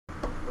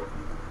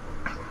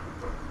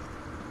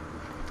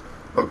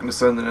Welcome to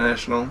Southern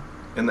International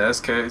in the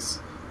SKs.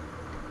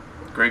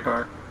 Great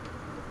car.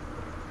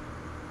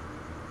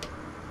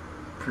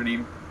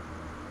 Pretty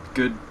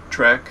good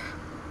track.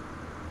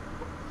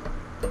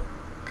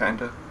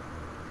 Kinda.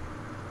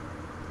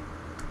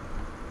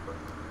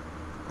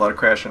 A lot of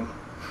crashing.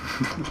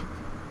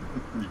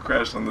 You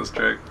crashed on this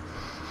track.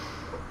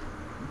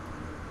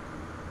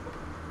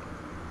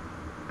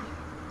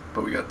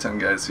 But we got 10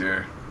 guys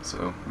here,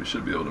 so we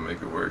should be able to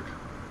make it work.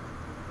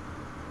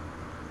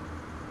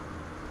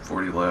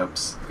 40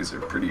 laps. These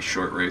are pretty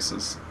short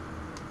races.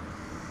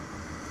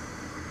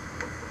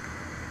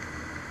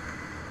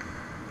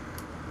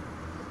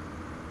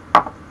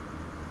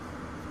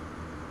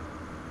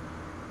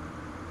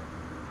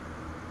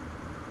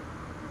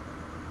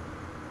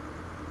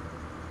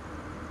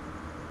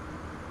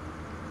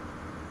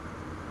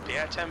 The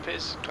air temp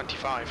is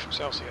 25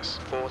 Celsius,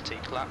 40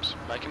 laps,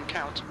 make them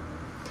count.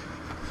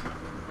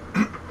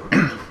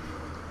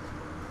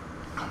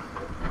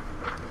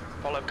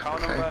 Follow car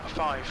number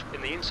 5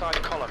 in the inside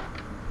column.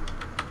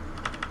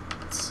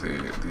 Let's see,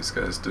 these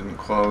guys didn't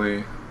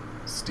quali.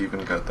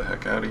 Steven got the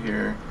heck out of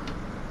here.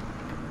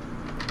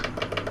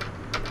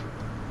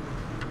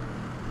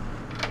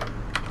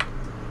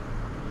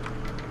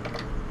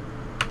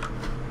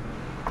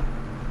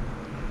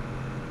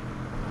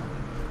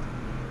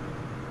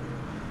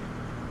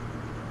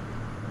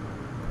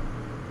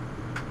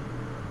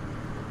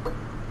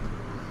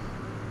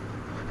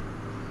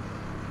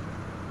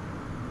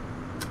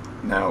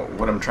 Now,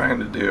 what I'm trying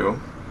to do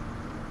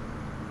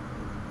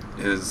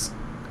is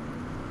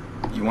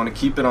you want to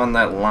keep it on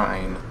that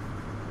line,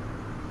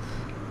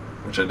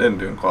 which I didn't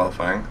do in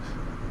qualifying.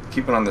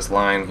 Keep it on this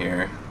line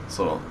here, this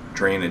little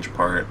drainage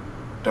part.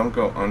 Don't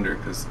go under,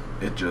 because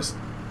it just,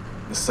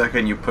 the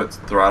second you put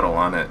throttle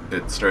on it,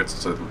 it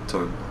starts to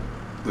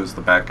lose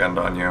the back end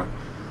on you.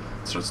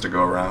 It starts to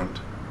go around.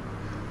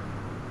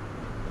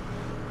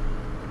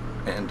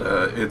 And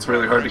it's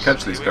really hard to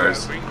catch these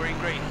cars. Green, green,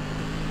 green.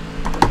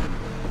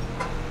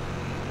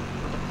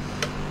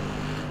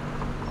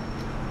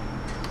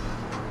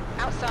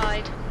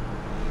 Outside.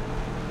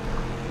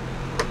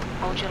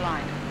 Hold your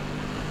line.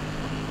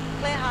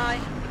 Clear high.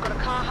 You've got a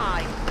car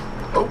high.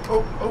 Oh,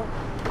 oh, oh.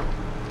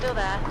 Still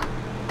there.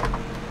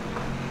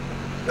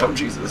 Oh,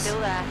 Jesus. Still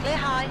there. Clear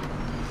high.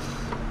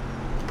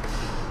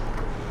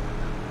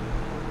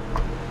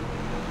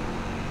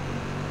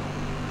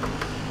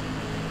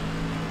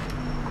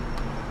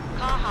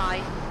 Car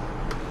high.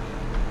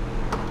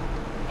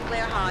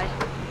 Clear high.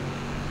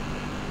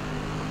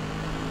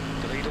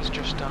 The leader's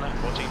just done a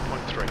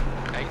 14.3,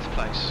 8th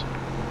place.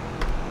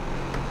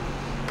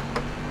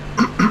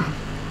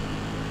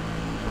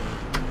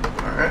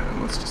 Alright,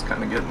 and let's just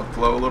kind of get in the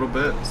flow a little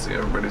bit. See,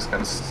 everybody's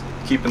kind of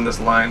keeping this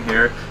line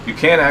here. You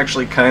can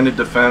actually kind of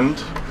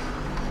defend.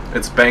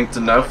 It's banked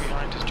enough,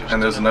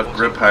 and there's enough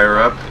grip higher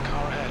up The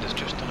car ahead has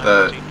just done a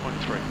that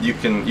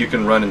 14.3. you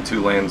can run in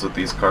 2 lanes with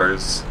these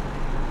cars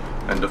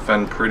and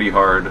defend pretty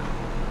hard.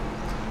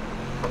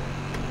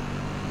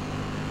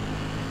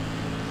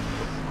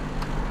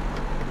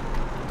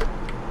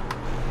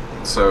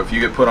 So if you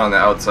get put on the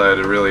outside,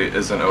 it really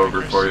isn't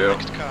over for you.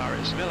 Next car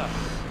is Miller.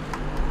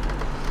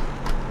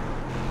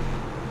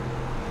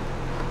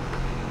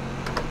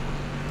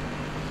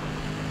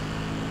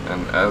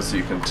 And as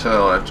you can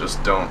tell, I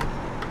just don't The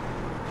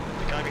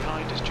guy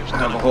behind is just have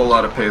done a whole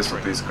lot of pace 14.3.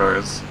 with these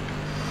cars.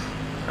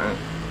 Alright,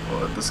 we'll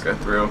let this guy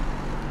through.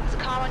 There's a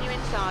car on your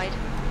inside.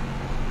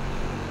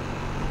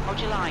 Hold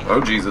your line.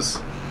 Oh,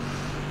 Jesus.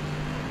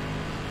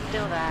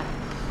 Still there.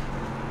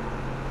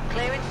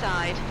 Clear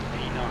inside.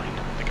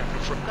 P9, the gap in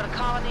front. Got a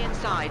car on the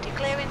inside. You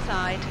clear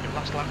inside. Your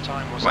last lap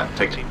time was Come on,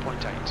 take it.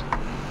 14.8.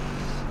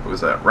 Who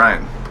was that?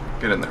 Ryan.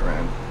 Get in there,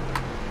 Ryan.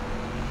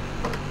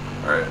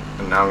 Alright,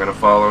 and now I'm going to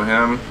follow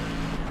him.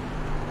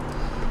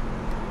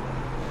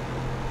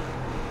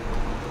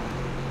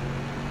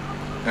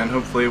 And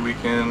hopefully we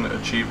can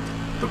achieve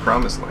the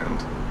promised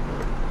land.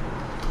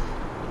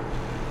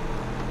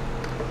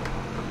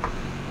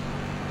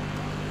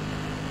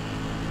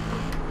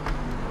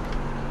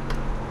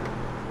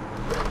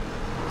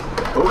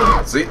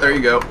 Oh, see, there you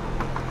go.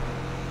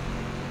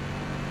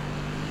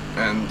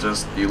 And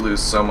just, you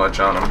lose so much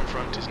on him. In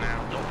front is now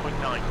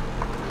 0.9.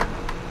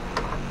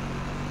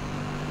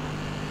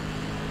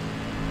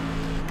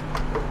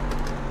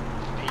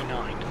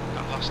 P9,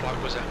 that last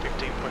lap was at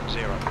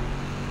 15.0.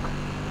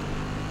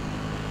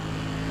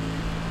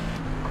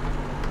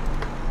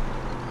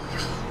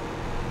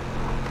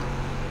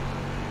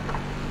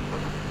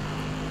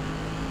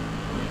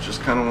 You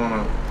just kind of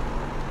want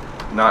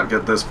to not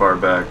get this far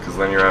back, because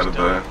then you're out of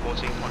the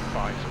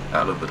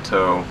 14.5.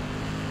 toe,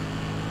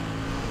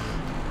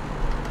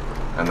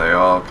 and they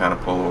all kind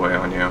of pull away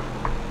on you.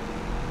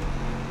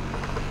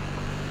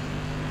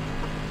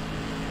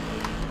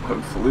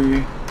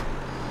 Hopefully,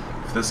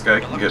 if this guy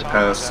can get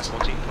past,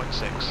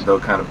 14.6. they'll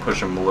kind of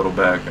push him a little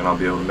back, and I'll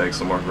be able to make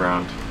some more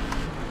ground.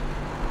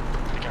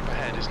 The gap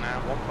ahead is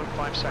now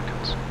 1.5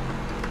 seconds.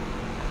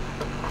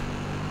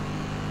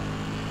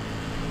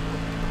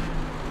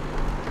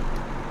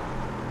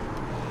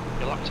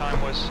 Your lap lap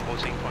time was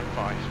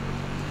 14.5.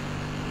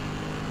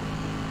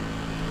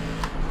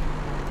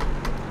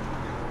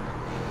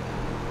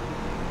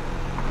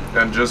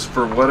 And just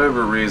for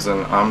whatever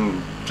reason,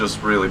 I'm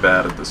just really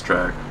bad at this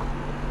track.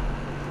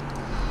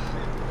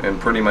 In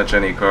pretty much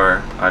any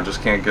car, I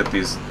just can't get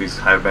these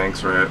high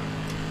banks right.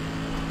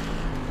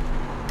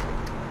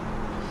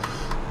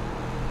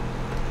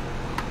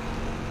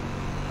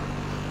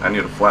 I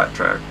need a flat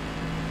track.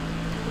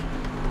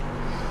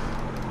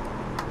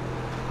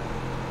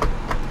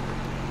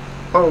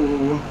 Oh.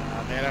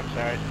 Man, I'm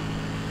sorry.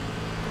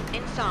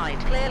 Inside,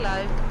 clear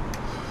low.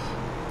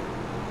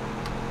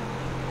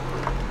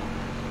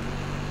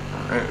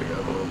 Alright, we got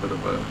a little bit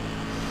of a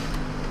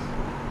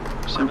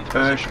 7th pack.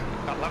 position.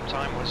 That lap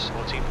time was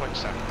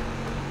 14.7.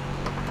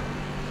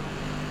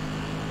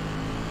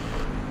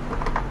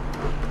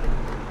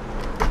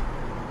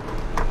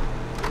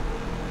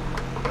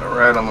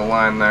 Right on the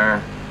line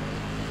there.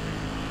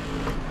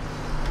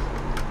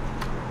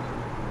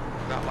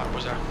 That lap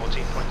was at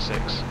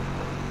 14.6.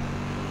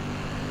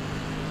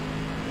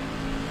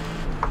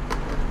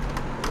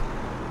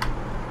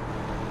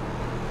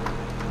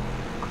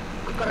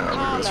 We've got Yeah, a look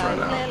car at this low, right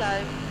now. clear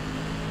low.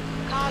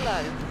 Car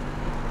low.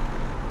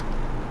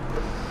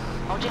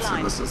 Hold your So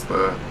line. this is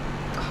the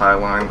high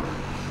line.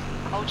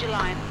 Hold your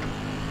line.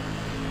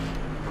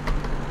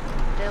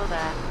 Still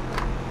there.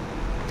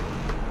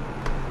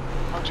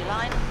 Hold your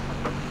line.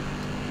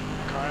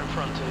 Car in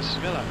front is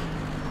Miller.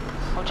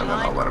 Hold your And then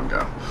I'll line. let him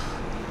go.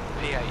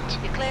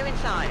 P8. You're clear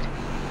inside.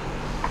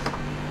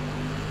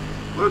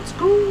 Let's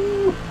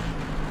go!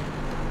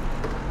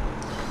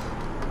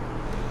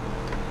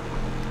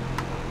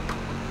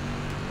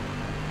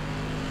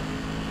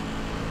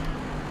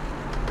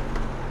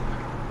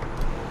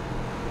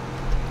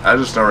 I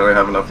just don't really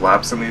have enough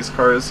laps in these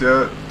cars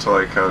yet to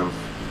like have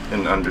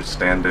an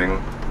understanding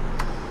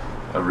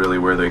of really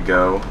where they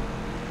go.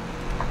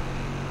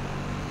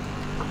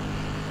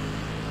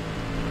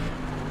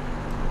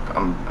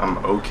 I'm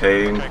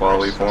okay in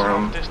quality Chris, for that's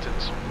them. half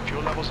distance.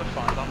 Fuel levels are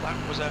fine. That lap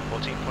was at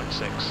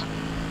 14.6.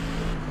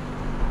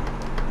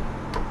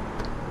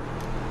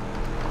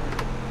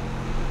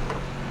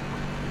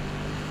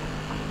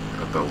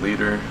 Got the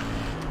leader.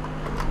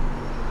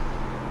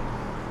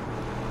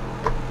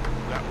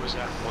 That was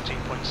at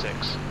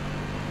 14.6.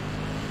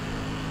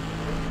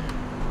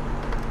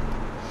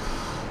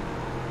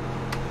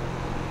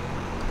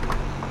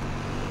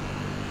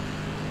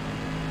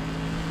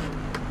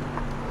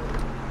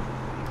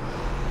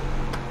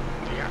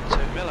 The gap to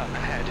Miller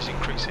ahead is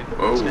increasing.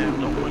 Whoa. It's now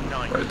 0.9.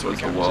 Right towards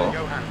the the gap wall. to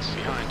Johans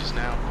behind is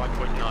now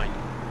 5.9.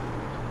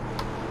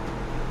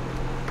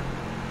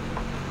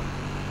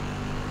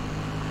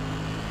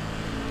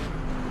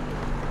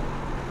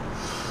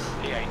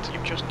 P8,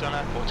 you've just done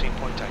at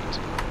 14.8.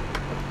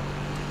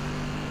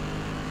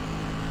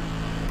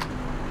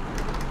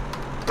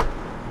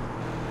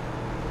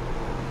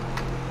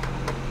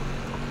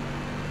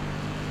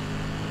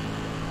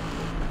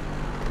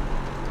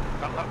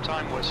 That lap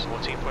time was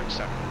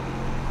 14.7.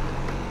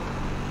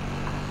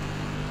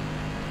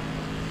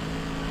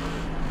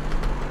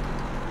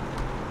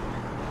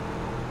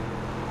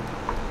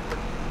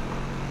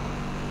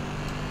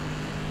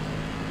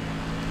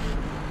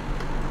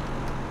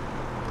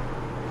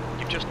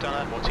 You've just done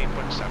at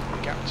 14.7.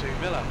 The gap to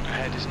Miller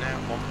ahead is now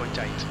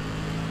 1.8.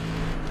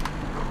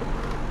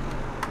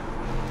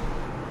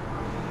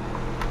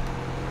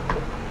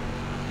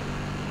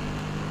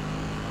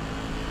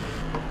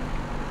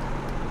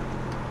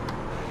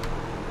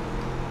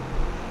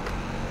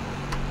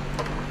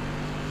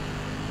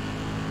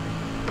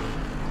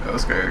 Oh,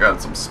 this guy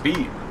got some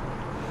speed.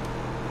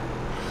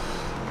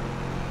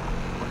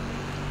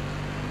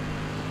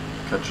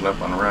 Catching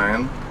up on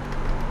Ryan.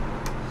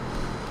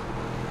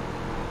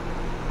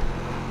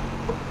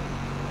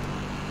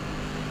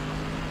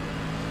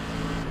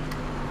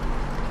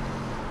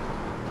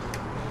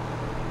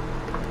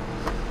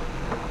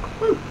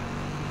 Woo.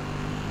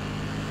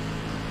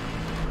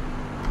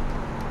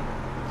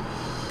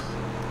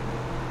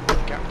 The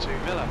gap to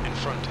Miller in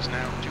front is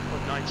now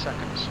 2.9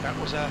 seconds. That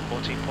was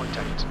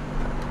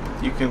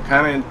 14.8. You can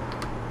kind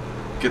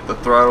of get the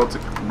throttle to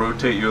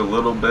rotate you a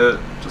little bit,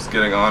 just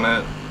getting on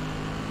it.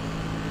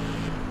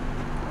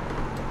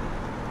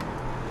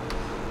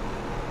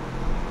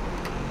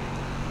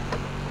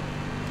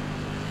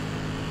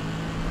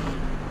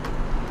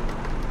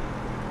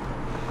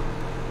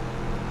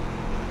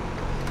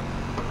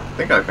 I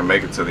think I can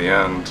make it to the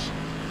end.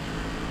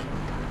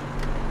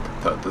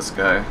 Thought this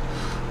guy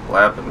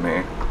lapping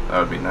me. That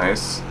would be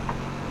nice.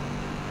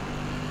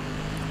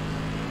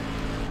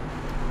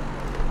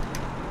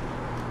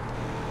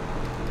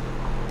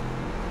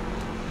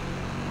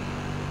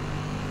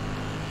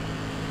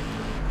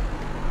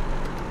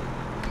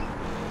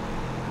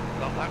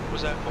 That lap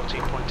was at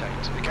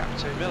 14.8. The gap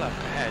to Miller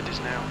ahead is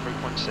now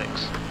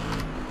 3.6.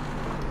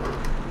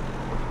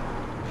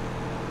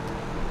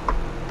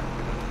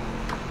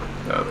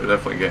 No, they're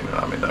definitely getting it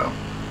on me though.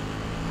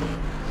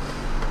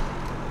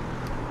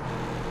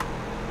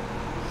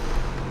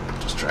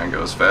 Just try and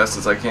go as fast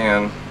as I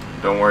can.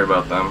 Don't worry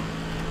about them.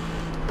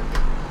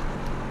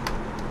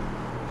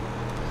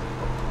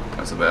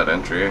 That's a bad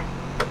entry.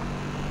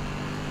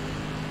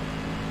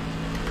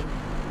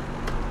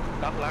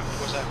 That lap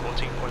was at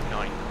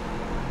 14.9.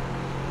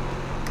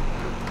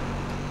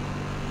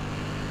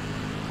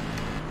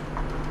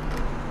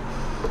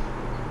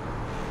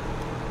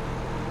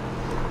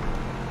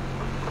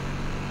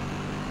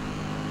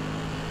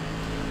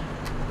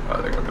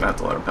 I think I'm gonna have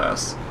to let him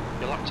pass.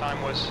 Your lap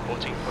time was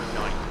 14.9.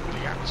 The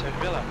gap to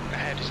Miller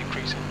ahead is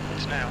increasing.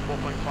 It's now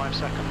 4.5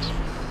 seconds.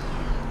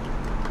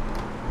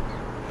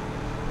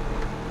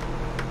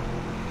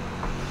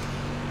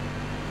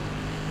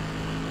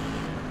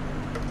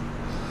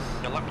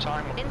 Your lap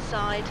time.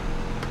 Inside.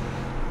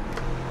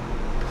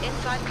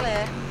 Inside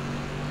clear.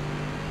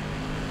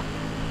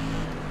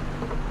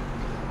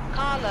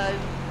 Car low.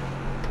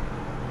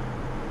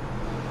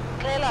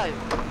 Clear low.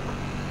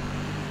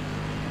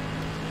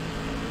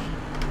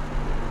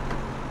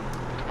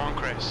 Come on,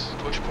 Chris.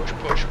 Push, push,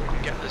 push. We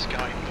can get this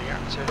guy. The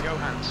gap to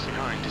Johans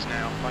behind is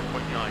now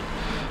 5.9.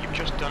 You've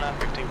just done a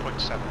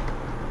 15.7.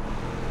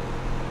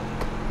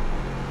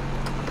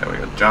 There we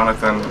go.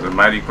 Jonathan is a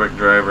mighty quick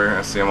driver.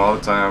 I see him all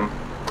the time.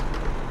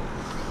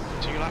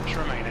 2 laps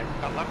remaining.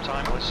 That lap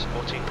time was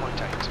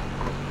 14.8.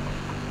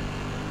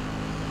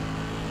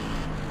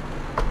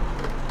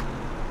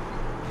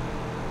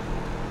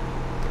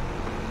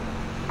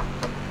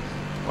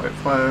 White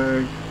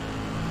flag.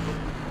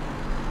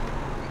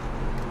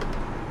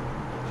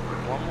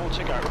 One more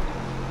to go.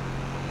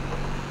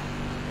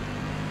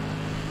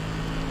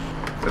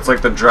 It's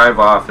like the drive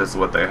off is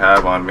what they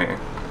have on me.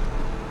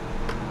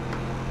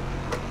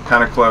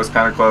 Kind of close,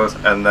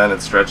 and then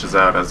it stretches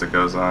out as it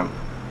goes on.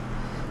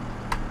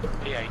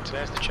 P8,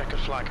 there's the checkered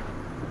flag.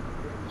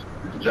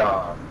 Good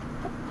job.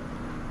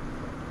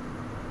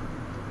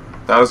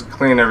 That was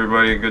clean,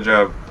 everybody. Good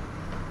job.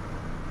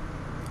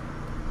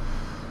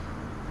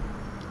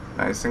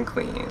 Nice and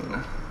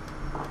clean.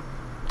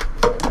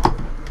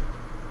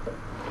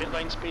 Pit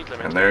lane speed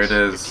limit. And there it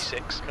is.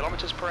 56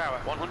 kilometers per hour,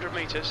 100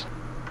 meters.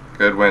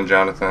 Good win,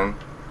 Jonathan.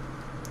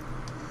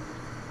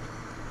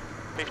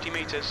 50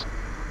 meters.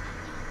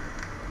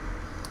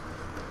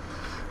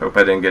 Hope I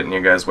didn't get in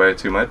your guys' way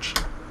too much.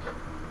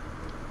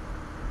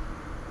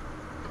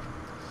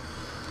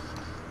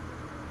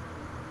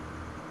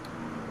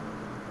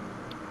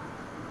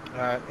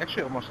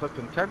 Actually, almost looked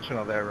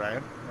intentional there,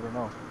 Ryan. I don't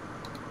know.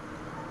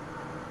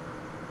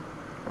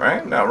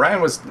 Ryan? No,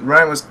 Ryan was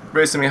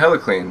racing me hella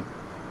clean.